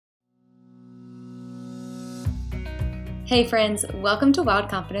Hey friends, welcome to Wild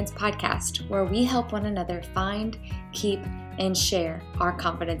Confidence Podcast, where we help one another find, keep, and share our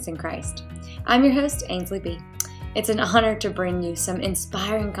confidence in Christ. I'm your host, Ainsley B. It's an honor to bring you some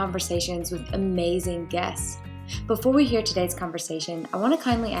inspiring conversations with amazing guests. Before we hear today's conversation, I want to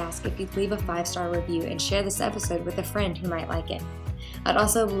kindly ask if you'd leave a 5-star review and share this episode with a friend who might like it. I'd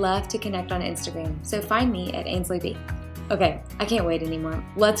also love to connect on Instagram, so find me at Ainsley B. Okay, I can't wait anymore.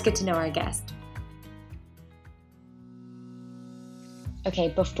 Let's get to know our guest. Okay,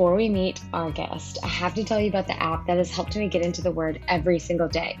 before we meet our guest, I have to tell you about the app that has helped me get into the Word every single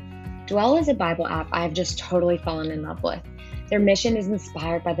day. Dwell is a Bible app I have just totally fallen in love with. Their mission is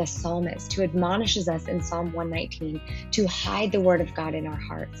inspired by the psalmist who admonishes us in Psalm 119 to hide the Word of God in our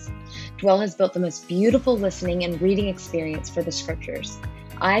hearts. Dwell has built the most beautiful listening and reading experience for the scriptures.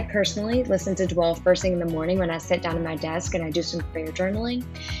 I personally listen to Dwell first thing in the morning when I sit down at my desk and I do some prayer journaling.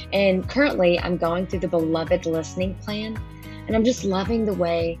 And currently, I'm going through the Beloved Listening Plan. And I'm just loving the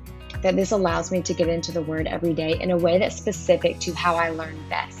way that this allows me to get into the Word every day in a way that's specific to how I learn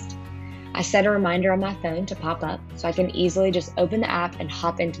best. I set a reminder on my phone to pop up so I can easily just open the app and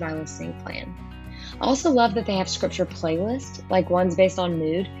hop into my listening plan. I also love that they have scripture playlists, like ones based on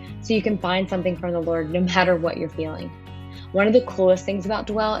mood, so you can find something from the Lord no matter what you're feeling. One of the coolest things about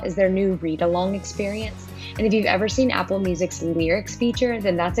Dwell is their new read-along experience. And if you've ever seen Apple Music's lyrics feature,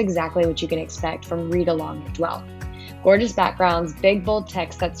 then that's exactly what you can expect from read-along at Dwell. Gorgeous backgrounds, big bold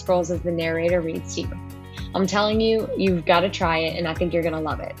text that scrolls as the narrator reads to you. I'm telling you, you've got to try it, and I think you're going to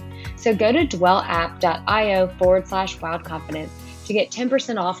love it. So go to dwellapp.io/wildconfidence to get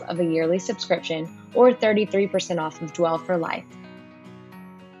 10% off of a yearly subscription or 33% off of Dwell for life.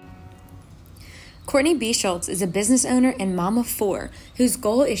 Courtney B. Schultz is a business owner and mom of 4 whose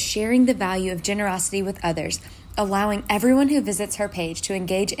goal is sharing the value of generosity with others, allowing everyone who visits her page to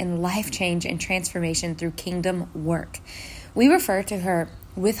engage in life change and transformation through kingdom work. We refer to her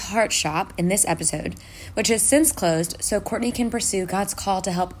With Heart Shop in this episode, which has since closed so Courtney can pursue God's call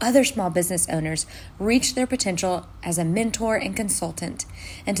to help other small business owners reach their potential as a mentor and consultant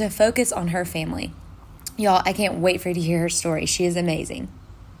and to focus on her family. Y'all, I can't wait for you to hear her story. She is amazing.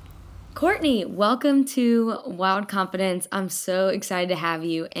 Courtney, welcome to Wild Confidence. I'm so excited to have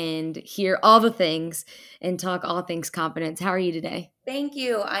you and hear all the things and talk all things confidence. How are you today? Thank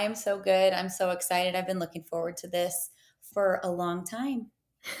you. I am so good. I'm so excited. I've been looking forward to this for a long time.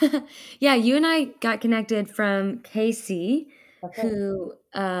 Yeah, you and I got connected from Casey, Okay. who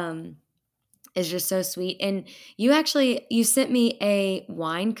is just so sweet. And you sent me a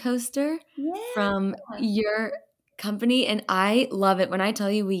wine coaster Yeah. from your company, and I love it. When I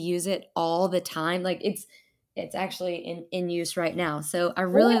tell you we use it all the time, like it's actually in use right now. So I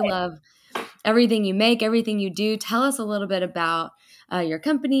really love everything you make, everything you do. Tell us a little bit about your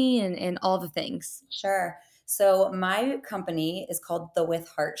company and all the things. Sure. So my company is called the With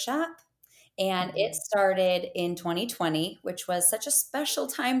Heart Shop, and it started in 2020, which was such a special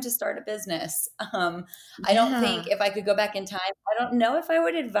time to start a business. I don't think if I could go back in time, I don't know if I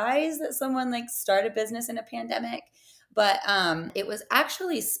would advise that someone like start a business in a pandemic, but it was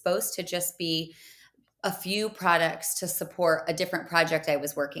actually supposed to just be a few products to support a different project I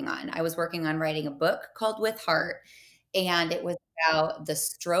was working on. I was working on writing a book called With Heart, and it was about the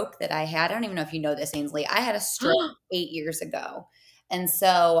stroke that I had. I don't even know if you know this, Ainsley. I had a stroke 8 years ago. And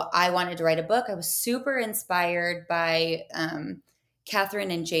so I wanted to write a book. I was super inspired by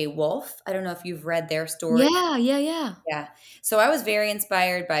Catherine and Jay Wolf. I don't know if you've read their story. Yeah. So I was very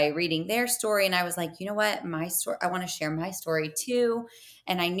inspired by reading their story. And I was like, you know what? My story, I want to share my story too.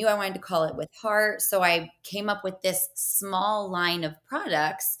 And I knew I wanted to call it With Heart. So I came up with this small line of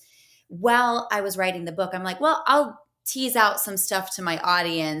products while I was writing the book. I'm like, well, I'll tease out some stuff to my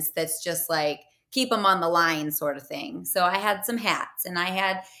audience that's just like, keep them on the line sort of thing. So I had some hats and I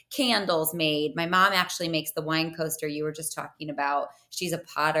had candles made. My mom actually makes the wine coaster you were just talking about. She's a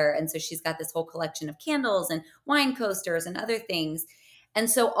potter. And so she's got this whole collection of candles and wine coasters and other things. And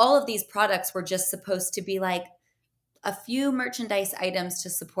so all of these products were just supposed to be like a few merchandise items to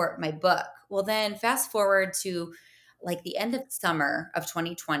support my book. Well, then fast forward to like the end of summer of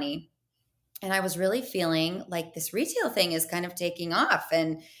 2020. And I was really feeling like this retail thing is kind of taking off.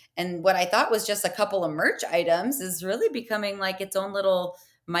 And what I thought was just a couple of merch items is really becoming like its own little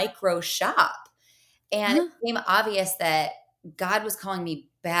micro shop. And it became obvious that God was calling me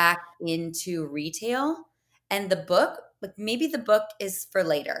back into retail. And the book, like maybe the book is for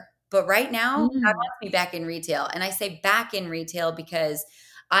later. But right now, God wants me back in retail. And I say back in retail because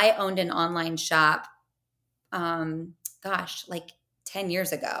I owned an online shop, like 10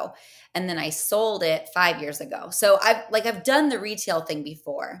 years ago. And then I sold it 5 years ago. So I've done the retail thing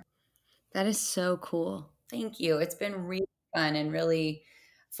before. That is so cool. Thank you. It's been really fun and really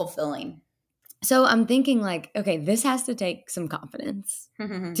fulfilling. So I'm thinking like, okay, this has to take some confidence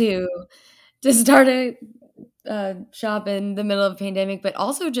to start a shop in the middle of a pandemic, but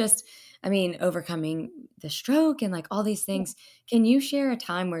also just, I mean, overcoming the stroke and like all these things. Can you share a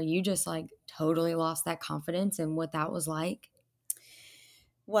time where you just like totally lost that confidence and what that was like?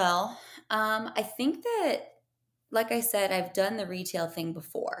 Well, I think that, like I said, I've done the retail thing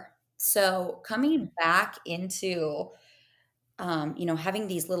before. So coming back into, having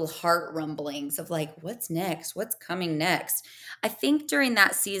these little heart rumblings of like, what's next? What's coming next? I think during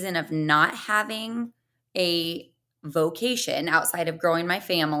that season of not having a vocation outside of growing my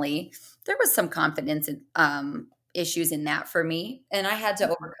family, there was some confidence issues in that for me. And I had to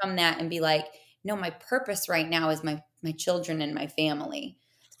overcome that and be like, no, my purpose right now is my children and my family.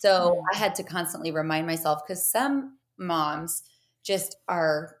 So Mm. I had to constantly remind myself, because some moms just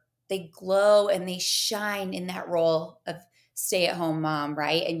are, they glow and they shine in that role of stay-at-home mom,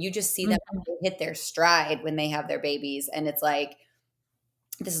 right? And you just see them Mhm. hit their stride when they have their babies, and it's like,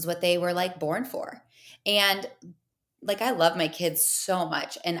 this is what they were like born for. And like, I love my kids so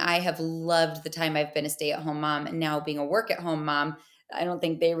much, and I have loved the time I've been a stay-at-home mom, and now being a work-at-home mom, I don't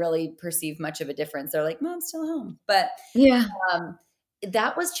think they really perceive much of a difference. They're like, "Mom's still home." But Yeah. um,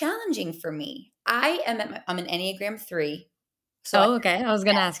 that was challenging for me. I'm an Enneagram 3, so Oh, okay. I was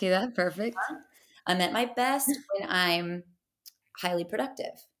gonna ask you that. Perfect. I'm at my best when I'm highly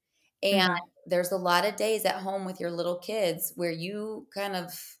productive. And Mhm. there's a lot of days at home with your little kids where you kind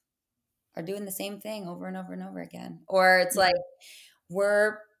of are doing the same thing over and over and over again. Or it's like, Mhm.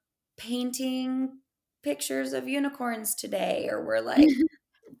 we're painting pictures of unicorns today, or we're like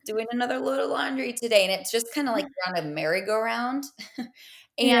doing another load of laundry today. And it's just kind of like you're on a merry-go-round. And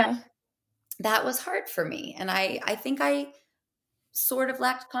Yeah. that was hard for me. And I think I sort of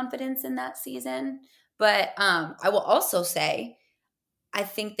lacked confidence in that season. But I will also say, I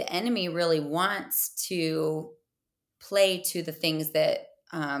think the enemy really wants to play to the things that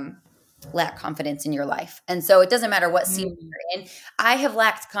lack confidence in your life. And so it doesn't matter what season Mm. you're in. I have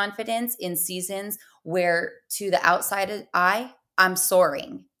lacked confidence in seasons where, to the outside eye, I'm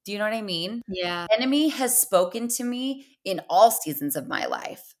soaring. Do you know what I mean? Yeah. Enemy has spoken to me in all seasons of my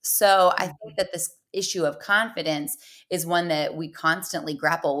life. So I think Mhm. that this issue of confidence is one that we constantly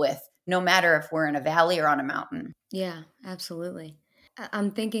grapple with, no matter if we're in a valley or on a mountain. Yeah, absolutely.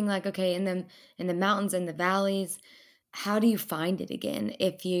 I'm thinking like, okay, in the mountains and the valleys, how do you find it again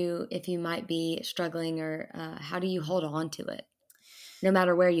if you might be struggling or how do you hold on to it no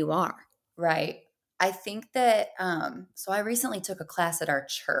matter where you are? Right. I think that so I recently took a class at our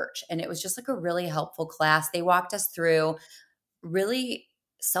church, and it was just like a really helpful class. They walked us through really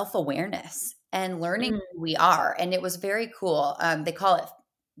self-awareness and learning Mm. who we are, and it was very cool. They call it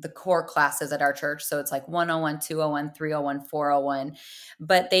the core classes at our church. So it's like 101, 201, 301, 401.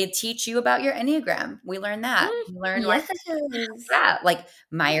 But they teach you about your Enneagram. We learn that. Mm. We learn like, Yes. yeah, like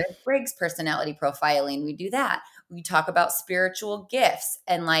Myers-Briggs personality profiling, we do that. We talk about spiritual gifts,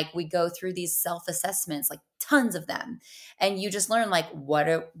 and like we go through these self-assessments, like tons of them. And you just learn like, what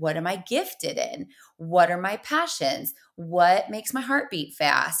am I gifted in? What are my passions? What makes my heart beat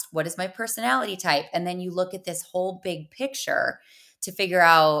fast? What is my personality type? And then you look at this whole big picture to figure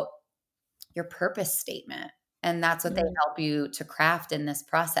out your purpose statement. And that's what they Mm. help you to craft in this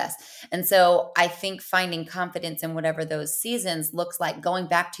process. And so I think finding confidence in whatever those seasons looks like, going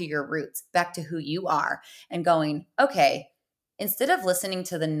back to your roots, back to who you are, and going, okay, instead of listening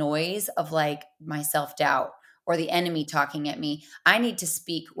to the noise of like my self doubt or the enemy talking at me, I need to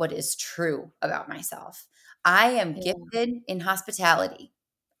speak what is true about myself. I am Yeah. gifted in hospitality.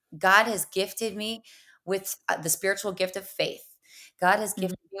 God has gifted me with the spiritual gift of faith. God has Mhm.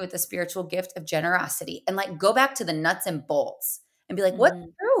 gifted me with the spiritual gift of generosity. And like, go back to the nuts and bolts and be like, what's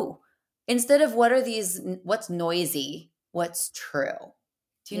Mhm. true? Instead of what are these, what's noisy, what's true?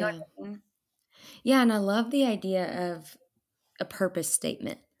 Do you know Yeah. what I mean? Yeah, and I love the idea of a purpose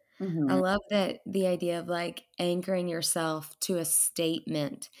statement. I Mhm. love that the idea of like anchoring yourself to a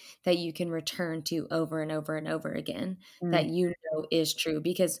statement that you can return to over and over and over again that Mm, you know is true.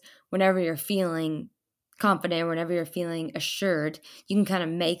 Because whenever you're feeling confident, whenever you're feeling assured, you can kind of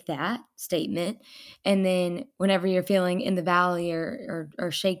make that statement. And then whenever you're feeling in the valley or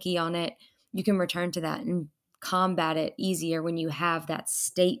shaky on it, you can return to that and combat it easier when you have that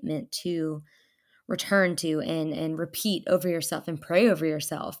statement to return to and repeat over yourself and pray over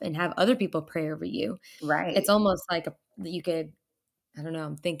yourself and have other people pray over you. It's right. almost like you could, I don't know,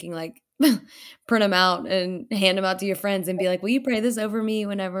 I'm thinking like print them out and hand them out to your friends and be like, "Will you pray this over me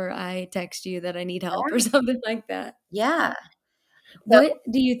whenever I text you that I need help?" or something like that. Yeah. So What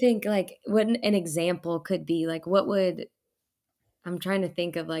do you think, like, what an example could be? Like, what would I'm trying to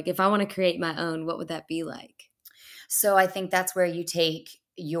think of, like, if I wanna create my own, what would that be like? So I think that's where you take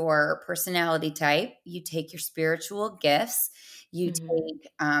your personality type, you take your spiritual gifts, you Mhm.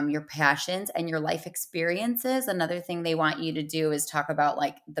 take your passions and your life experiences. Another thing they want you to do is talk about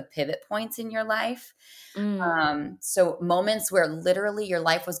like the pivot points in your life. Mm. So moments where literally your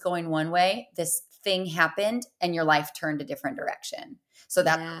life was going one way, this thing happened and your life turned a different direction. So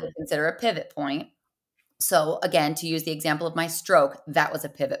that's what Yeah. we consider a pivot point. So again, to use the example of my stroke, that was a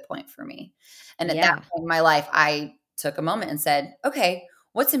pivot point for me. And at that Yeah. point in my life, I took a moment and said, okay,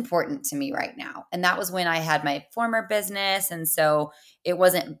 what's important to me right now? And that was when I had my former business. And so it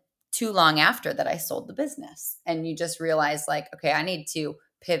wasn't too long after that I sold the business. And you just realize, like, okay, I need to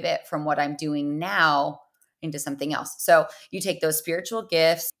pivot from what I'm doing now into something else. So you take those spiritual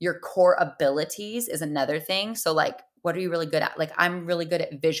gifts, your core abilities is another thing. So, like, what are you really good at? Like, I'm really good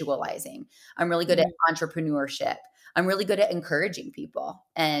at visualizing. I'm really good at Mm. entrepreneurship. I'm really good at encouraging people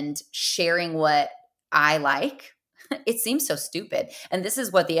and sharing what I like. It seems so stupid. And this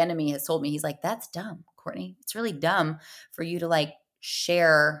is what the enemy has told me. He's like, that's dumb, Courtney. It's really dumb for you to like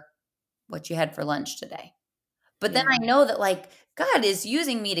share what you had for lunch today. But then Yeah. I know that like God is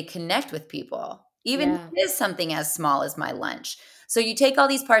using me to connect with people, even if Yeah. it is something as small as my lunch. So you take all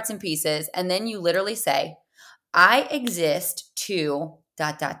these parts and pieces, and then you literally say, I exist to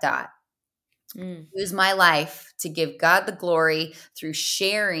dot, dot, dot. Mm. Use my life to give God the glory through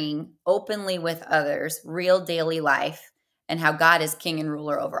sharing openly with others real daily life and how God is king and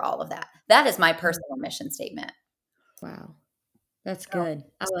ruler over all of that. That is my Mm. personal mission statement. Wow. That's So, good.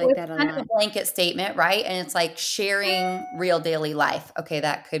 I so like it's that a kind of a lot. blanket statement, right? And it's like sharing real daily life. Okay,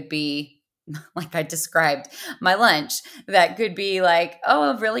 that could be like I described my lunch. That could be like,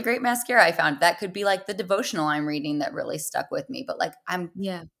 oh, a really great mascara I found. That could be like the devotional I'm reading that really stuck with me. But like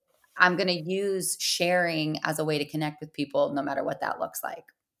Yeah. I'm going to use sharing as a way to connect with people no matter what that looks like.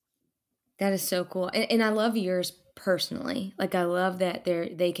 That is so cool. And I love yours personally. Like, I love that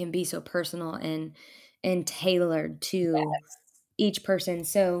they can be so personal and tailored to Yes. each person.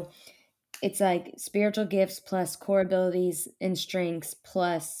 So, it's like spiritual gifts plus core abilities and strengths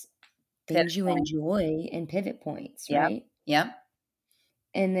plus Pivot things you point. enjoy and pivot points, Yep. right? Yep.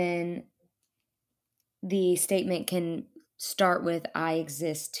 And then the statement can start with I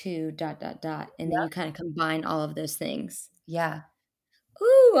exist to dot dot dot, and then you Yep. kind of combine all of those things. Yeah.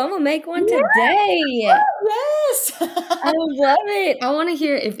 Ooh, I'm gonna make one Yeah. today. Yes. I love it. I want to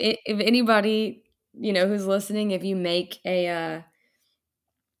hear if anybody who's listening, if you make a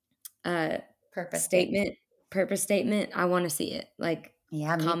Purpose statement. statement, purpose statement, I want to see it. Like,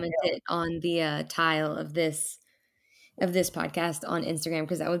 Yeah, me comment too. it on the tile of this podcast on Instagram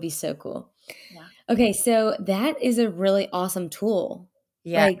because that would be so cool. Yeah. Okay, so that is a really awesome tool,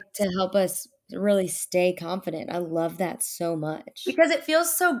 Yeah. like, to help us really stay confident. I love that so much. Because it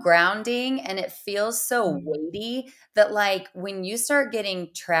feels so grounding and it feels so Mhm. weighty that like when you start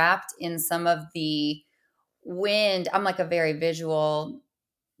getting trapped in some of the wind, I'm like a very visual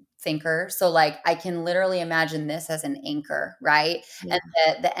thinker. So like I can literally imagine this as an anchor, right? Yeah,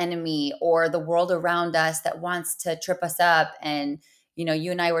 And the enemy or the world around us that wants to trip us up. And,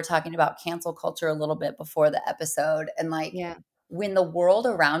 you and I were talking about cancel culture a little bit before the episode. And like yeah, when the world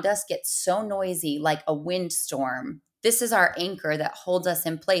around us gets so noisy, like a windstorm, this is our anchor that holds us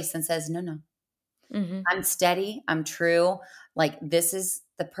in place and says, no, no, mhm, I'm steady, I'm true. Like this is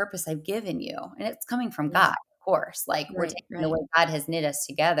the purpose I've given you. And it's coming from yeah, God, of course. Like we're right, taking the right. way God has knit us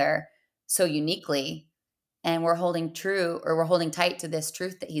together so uniquely and we're holding true or we're holding tight to this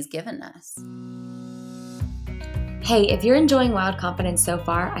truth that he's given us. Hey, if you're enjoying Wild Confidence so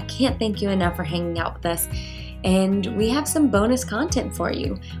far, I can't thank you enough for hanging out with us. And we have some bonus content for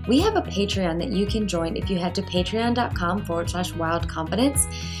you. We have a Patreon that you can join if you head to patreon.com/wild confidence.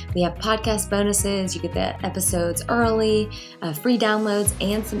 We have podcast bonuses. You get the episodes early, free downloads,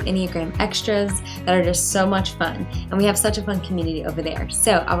 and some Enneagram extras that are just so much fun. And we have such a fun community over there.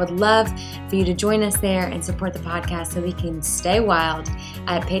 So I would love for you to join us there and support the podcast so we can stay wild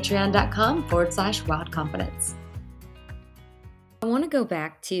at patreon.com/wild confidence. I want to go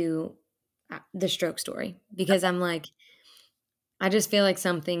back to the stroke story because I just feel like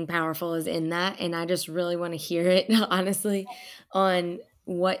something powerful is in that, and I just really want to hear it, honestly, on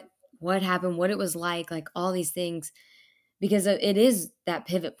what happened, what it was like all these things, because it is that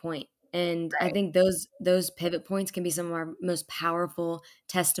pivot point, and I Right. think those pivot points can be some of our most powerful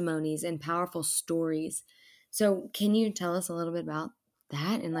testimonies and powerful stories. So, can you tell us a little bit about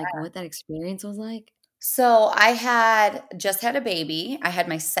that and like what that experience was like? So I had just had a baby. I had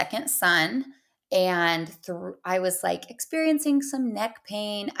my second son And I was like experiencing some neck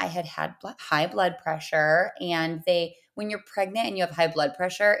pain. I had had high blood pressure, and when you're pregnant and you have high blood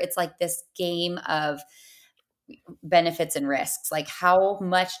pressure, it's like this game of benefits and risks. Like, how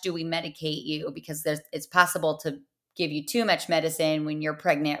much do we medicate you? Because it's possible to give you too much medicine when you're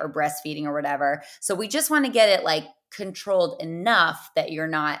pregnant or breastfeeding or whatever. So we just want to get it like controlled enough that you're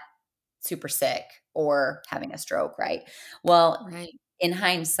not super sick or having a stroke, right? Well, Right. in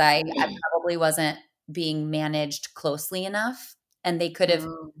hindsight, I probably wasn't being managed closely enough. And they could have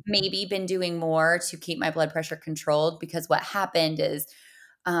Oh. maybe been doing more to keep my blood pressure controlled, because what happened is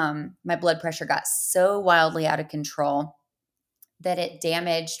my blood pressure got so wildly out of control that it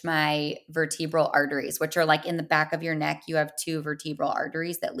damaged my vertebral arteries, which are like in the back of your neck. You have two vertebral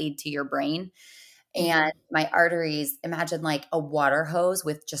arteries that lead to your brain. And Mhm. my arteries, imagine like a water hose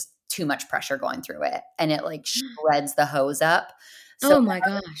with just too much pressure going through it, and it like shreds the hose up. So Oh my I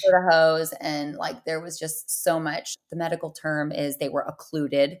had to gosh. put a hose, and like there was just so much. The medical term is they were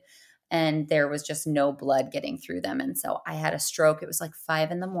occluded, and there was just no blood getting through them. And so I had a stroke. It was like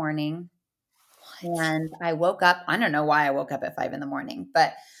 5 in the morning. What? And I woke up. I don't know why I woke up at 5 in the morning,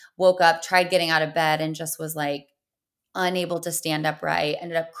 but woke up, tried getting out of bed, and just was like unable to stand upright,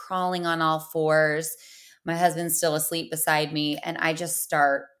 ended up crawling on all fours. My husband's still asleep beside me, and I just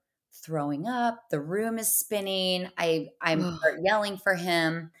start throwing up. The room is spinning. I Oh. start yelling for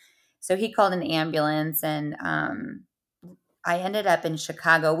him. So he called an ambulance, and I ended up in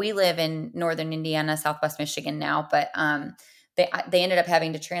Chicago. We live in northern Indiana, Southwest Michigan now, but they ended up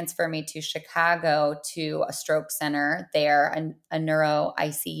having to transfer me to Chicago to a stroke center there, a neuro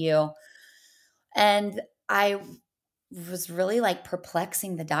ICU. And I was really like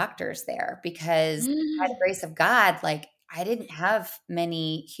perplexing the doctors there, because by the grace of God, like I didn't have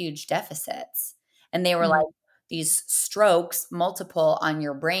many huge deficits. And they were like, Mhm. these strokes, multiple on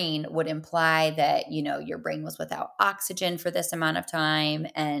your brain, would imply that, your brain was without oxygen for this amount of time.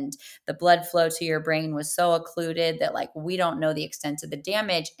 And the blood flow to your brain was so occluded that, like, we don't know the extent of the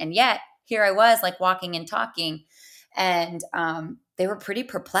damage. And yet, here I was, like, walking and talking. And they were pretty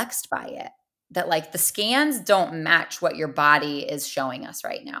perplexed by it, that like the scans don't match what your body is showing us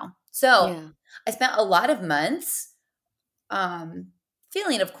right now. So Yeah. I spent a lot of months um,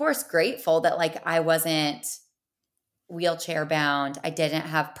 feeling, of course, grateful that like I wasn't wheelchair bound. I didn't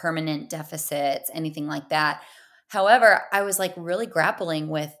have permanent deficits, anything like that. However, I was like really grappling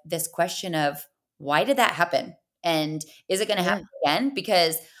with this question of, why did that happen? And is it going to Yeah. happen again?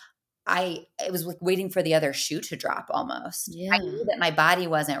 Because it was like waiting for the other shoe to drop almost. I Yeah. knew that my body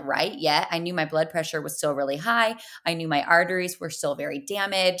wasn't right yet. I knew my blood pressure was still really high. I knew my arteries were still very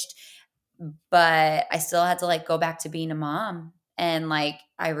damaged, but I still had to like go back to being a mom. And like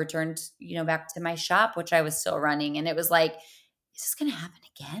I returned, back to my shop, which I was still running. And it was like, is this going to happen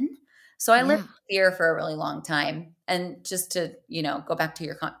again? So I lived Yeah. in fear for a really long time. And just to, go back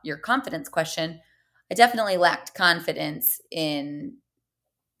to your confidence question, I definitely lacked confidence in,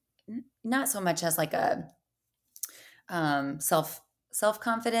 not so much as like a self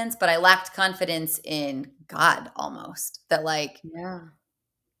confidence, but I lacked confidence in God almost. That like, Yeah.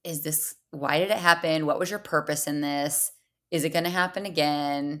 is this, why did it happen? What was your purpose in this? Is it going to happen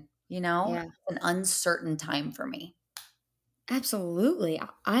again? Yeah. An uncertain time for me. Absolutely.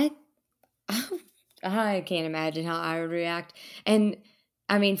 I can't imagine how I would react. And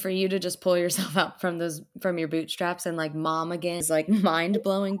I mean, for you to just pull yourself out from your bootstraps and like mom again is like mind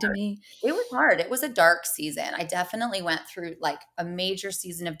blowing to me. It was hard. It was a dark season. I definitely went through like a major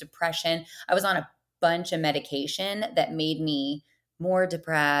season of depression. I was on a bunch of medication that made me more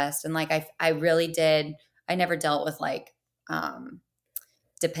depressed. And like I really did, I never dealt with like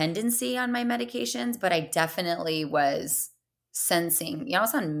dependency on my medications, but I definitely was sensing, I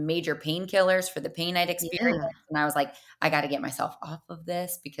was on major painkillers for the pain I'd experienced. Yeah. And I was like, I got to get myself off of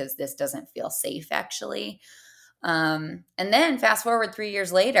this because this doesn't feel safe actually. And then fast forward 3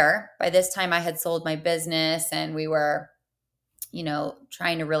 years later, by this time I had sold my business, and we were,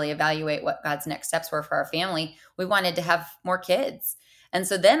 trying to really evaluate what God's next steps were for our family. We wanted to have more kids. And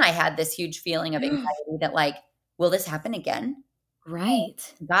so then I had this huge feeling of anxiety that like, will this happen again?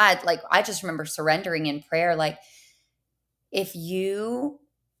 Right. God, like I just remember surrendering in prayer, like, if you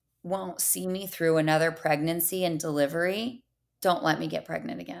won't see me through another pregnancy and delivery, don't let me get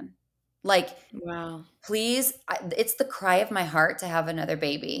pregnant again. Like, Wow. please, it's the cry of my heart to have another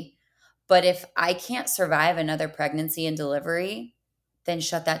baby. But if I can't survive another pregnancy and delivery, then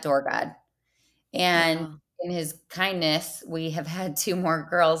shut that door, God. And Wow. in his kindness, we have had two more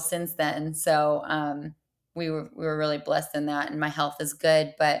girls since then. So we were really blessed in that, and my health is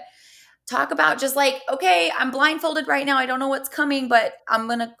good. But talk about just like, okay, I'm blindfolded right now. I don't know what's coming, but I'm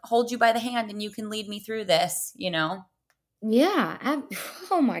going to hold you by the hand and you can lead me through this, you know? Yeah.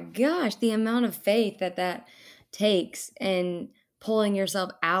 Oh my gosh, the amount of faith that that takes and pulling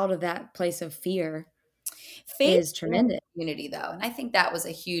yourself out of that place of fear Faith is and tremendous. community though. And I think that was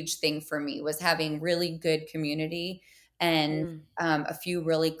a huge thing for me was having really good community and Mm, a few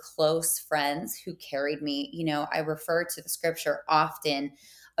really close friends who carried me. You know, I refer to the scripture often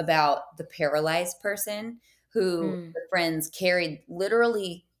about the paralyzed person who mm, the friends carried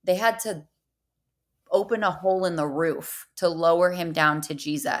literally, they had to open a hole in the roof to lower him down to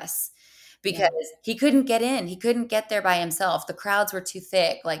Jesus because yeah. he couldn't get in. He couldn't get there by himself. The crowds were too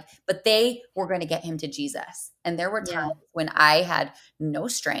thick. Like, but they were going to get him to Jesus. And there were Yeah. times when I had no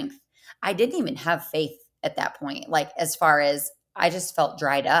strength. I didn't even have faith at that point. Like, as far as I just felt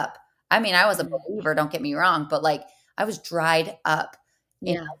dried up. I mean, I was a Mm, believer, don't get me wrong, but like I was dried up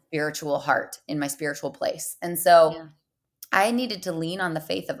in yeah. my spiritual heart, in my spiritual place. And so Yeah. I needed to lean on the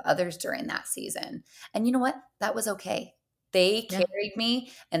faith of others during that season. And you know what? That was okay. They Yeah. carried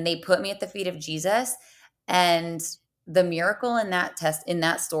me and they put me at the feet of Jesus. And the miracle in that test, in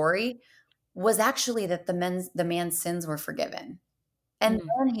that story, was actually that the man's sins were forgiven. And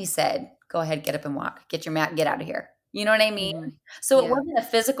Mm, then he said, "Go ahead, get up and walk. Get your mat, get out of here." You know what I mean? mhm. So it Yeah. wasn't a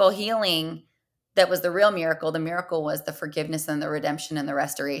physical healing that was the real miracle. The miracle was the forgiveness and the redemption and the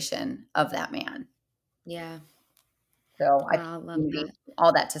restoration of that man. Yeah. So I think Wow, I love community, that.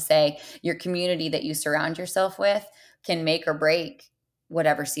 all that to say, your community that you surround yourself with can make or break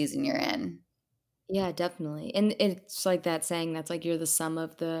whatever season you're in. Yeah, definitely. And it's like that saying that's like you're the sum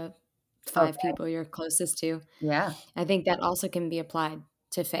of the 5 Okay. people you're closest to. Yeah. I think that also can be applied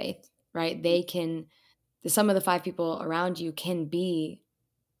to faith, right? They can the sum of the 5 people around you can be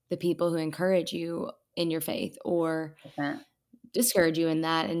the people who encourage you in your faith or 100%. discourage you in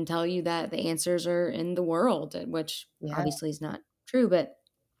that and tell you that the answers are in the world, which Yeah. obviously is not true, but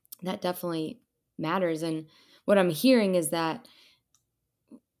that definitely matters. And what I'm hearing is that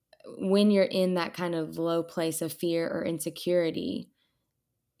when you're in that kind of low place of fear or insecurity,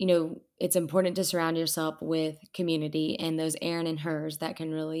 it's important to surround yourself with community and those Aaron and hers that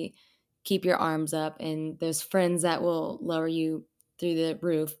can really keep your arms up and those friends that will lower you through the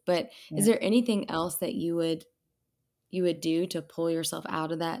roof. But is Yeah. there anything else that you would do to pull yourself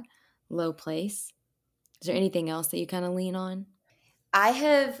out of that low place? Is there anything else that you kind of lean on? I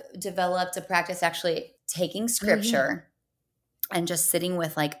have developed a practice actually taking Oh yeah. scripture and just sitting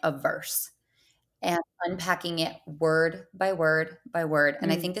with like a verse and unpacking it word by word by word.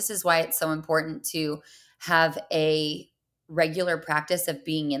 And I Mm, think this is why it's so important to have a regular practice of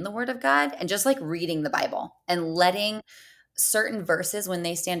being in the word of God and just like reading the Bible and letting certain verses, when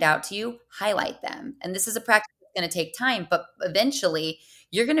they stand out to you, highlight them. And this is a practice that's going to take time, but eventually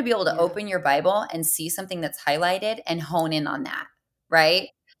you're going to be able to yeah. open your Bible and see something that's highlighted and hone in on that, right?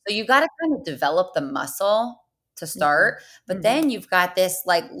 So you got to kind of develop the muscle to Hmm. start, but Hmm. then you've got this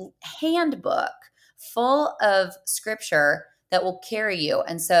like handbook full of scripture that will carry you.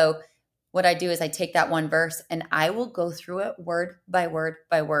 And so what I do is I take that one verse and I will go through it word by word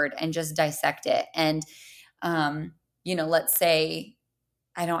by word and just dissect it. And um, let's say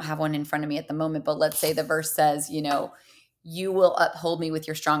I don't have one in front of me at the moment, but let's say the verse says, you will uphold me with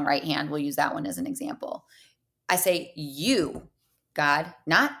your strong right hand. We'll use that one as an example. I say, you, God,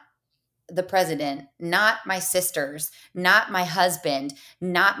 not the president, not my sisters, not my husband,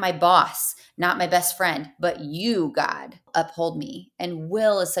 not my boss, not my best friend, but you, God, uphold me. And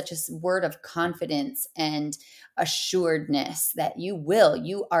will is such a word of confidence and assuredness that you will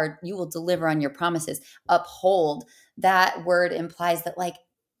deliver on your promises. Uphold, that word implies that like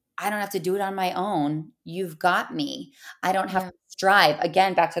I don't have to do it on my own. You've got me. I don't have Yeah. to strive.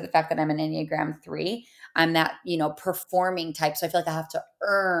 Again, back to the fact that I'm an Enneagram 3. I'm that, performing type. So I feel like I have to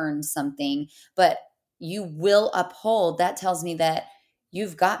earn something, but you will uphold. That tells me that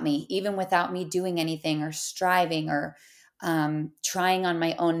you've got me, even without me doing anything or striving or trying on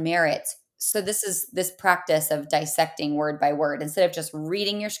my own merit. So this is this practice of dissecting word by word instead of just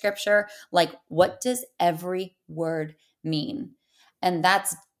reading your scripture. Like, what does every word mean? And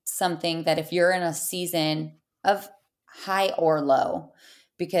that's something that if you're in a season of high or low,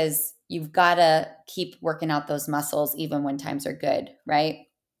 because you've got to keep working out those muscles even when times are good, right?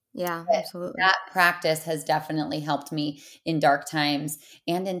 Yeah, But absolutely. that practice has definitely helped me in dark times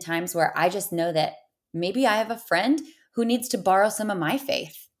and in times where I just know that maybe I have a friend who needs to borrow some of my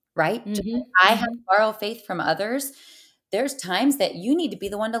faith, right? Just Mhm. like I have to Mhm. borrow faith from others. There's times that you need to be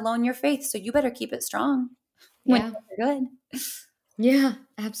the one to loan your faith. So you better keep it strong when Yeah. things are good. Yeah,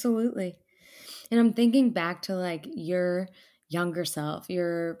 absolutely. And I'm thinking back to like your younger self,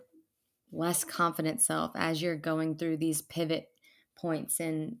 your less confident self as you're going through these pivot points?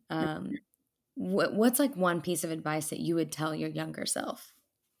 And what's like one piece of advice that you would tell your younger self?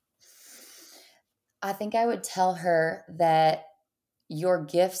 I think I would tell her that your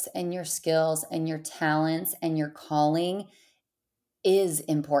gifts and your skills and your talents and your calling is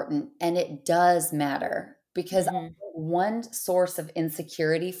important, and it does matter, because Mm-hmm. one source of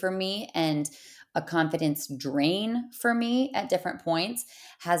insecurity for me and a confidence drain for me at different points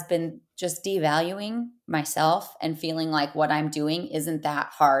has been just devaluing myself and feeling like what I'm doing isn't that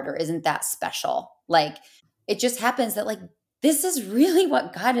hard or isn't that special. Like, it just happens that, like, this is really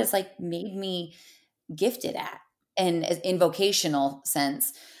what God has like made me gifted at, and in vocational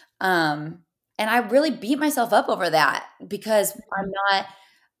sense. And I really beat myself up over that because I'm not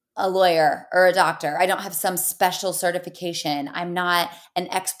a lawyer or a doctor. I don't have some special certification. I'm not an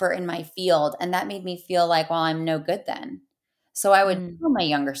expert in my field. And that made me feel like, well, I'm no good then. So I would Mm. tell my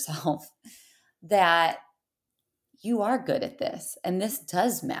younger self that you are good at this and this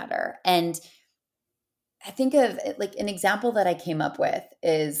does matter. And I think of it, like an example that I came up with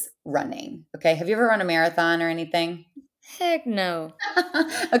is running. Okay. Have you ever run a marathon or anything? Heck no.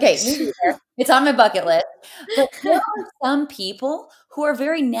 Okay, me neither. It's on my bucket list. But there are some people who are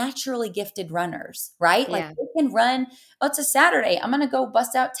very naturally gifted runners, right? Like Yeah. they can run, oh, it's a Saturday. I'm going to go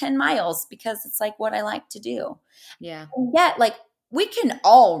bust out 10 miles because it's like what I like to do. Yeah. And yet, like, we can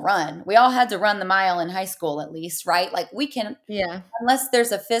all run. We all had to run the mile in high school at least, right? Like we can, Yeah. unless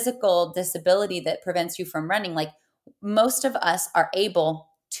there's a physical disability that prevents you from running, like most of us are able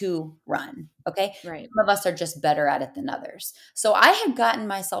to run. Okay. Right. Some of us are just better at it than others. So I had gotten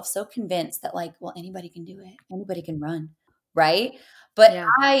myself so convinced that, like, well, anybody can do it. Anybody can run. Right. But Yeah.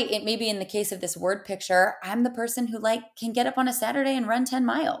 it maybe in the case of this word picture, I'm the person who like can get up on a Saturday and run 10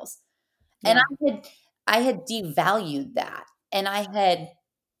 miles. And Yeah. I had devalued that. And I had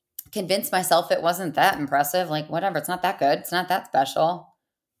convinced myself it wasn't that impressive. Like, whatever, it's not that good. It's not that special.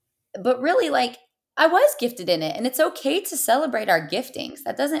 But really, like, I was gifted in it. And it's okay to celebrate our giftings.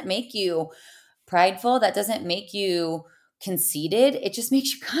 That doesn't make you prideful. That doesn't make you conceited. It just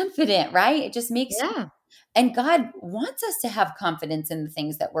makes you confident, right? It just makes, Yeah. and God wants us to have confidence in the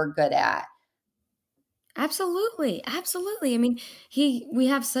things that we're good at. Absolutely. Absolutely. I mean, we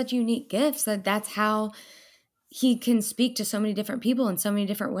have such unique gifts that's how he can speak to so many different people in so many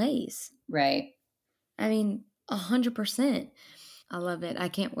different ways. Right. I mean, 100%. I love it. I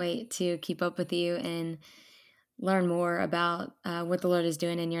can't wait to keep up with you and learn more about what the Lord is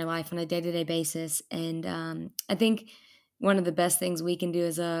doing in your life on a day-to-day basis. And I think one of the best things we can do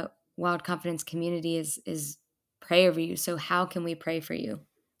as a Wild Confidence community is pray over you. So how can we pray for you?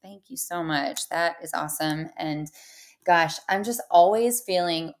 Thank you so much. That is awesome. And gosh, I'm just always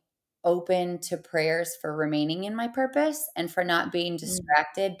feeling open to prayers for remaining in my purpose and for not being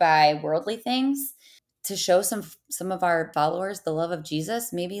distracted by worldly things, to show some of our followers the love of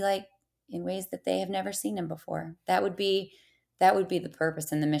Jesus, maybe like in ways that they have never seen him before. That would be the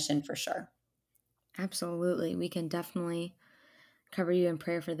purpose and the mission for sure. Absolutely. We can definitely cover you in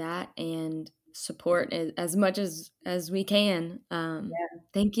prayer for that and support as much as we can.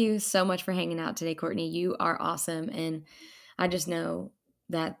 Thank you so much for hanging out today, Courtney. You are awesome. And I just know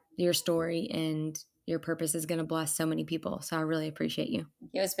that your story and your purpose is going to bless so many people. So I really appreciate you.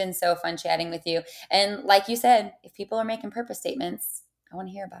 It's been so fun chatting with you. And like you said, if people are making purpose statements, I want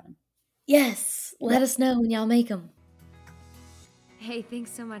to hear about them. Yes. Let us know when y'all make them. Hey,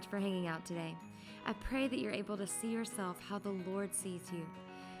 thanks so much for hanging out today. I pray that you're able to see yourself how the Lord sees you,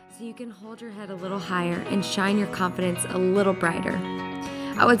 so you can hold your head a little higher and shine your confidence a little brighter.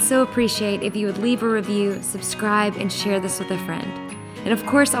 I would so appreciate if you would leave a review, subscribe, and share this with a friend. And of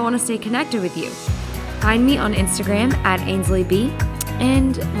course, I want to stay connected with you. Find me on Instagram at AinsleyB,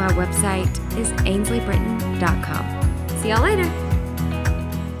 and my website is AinsleyBritton.com. See y'all later.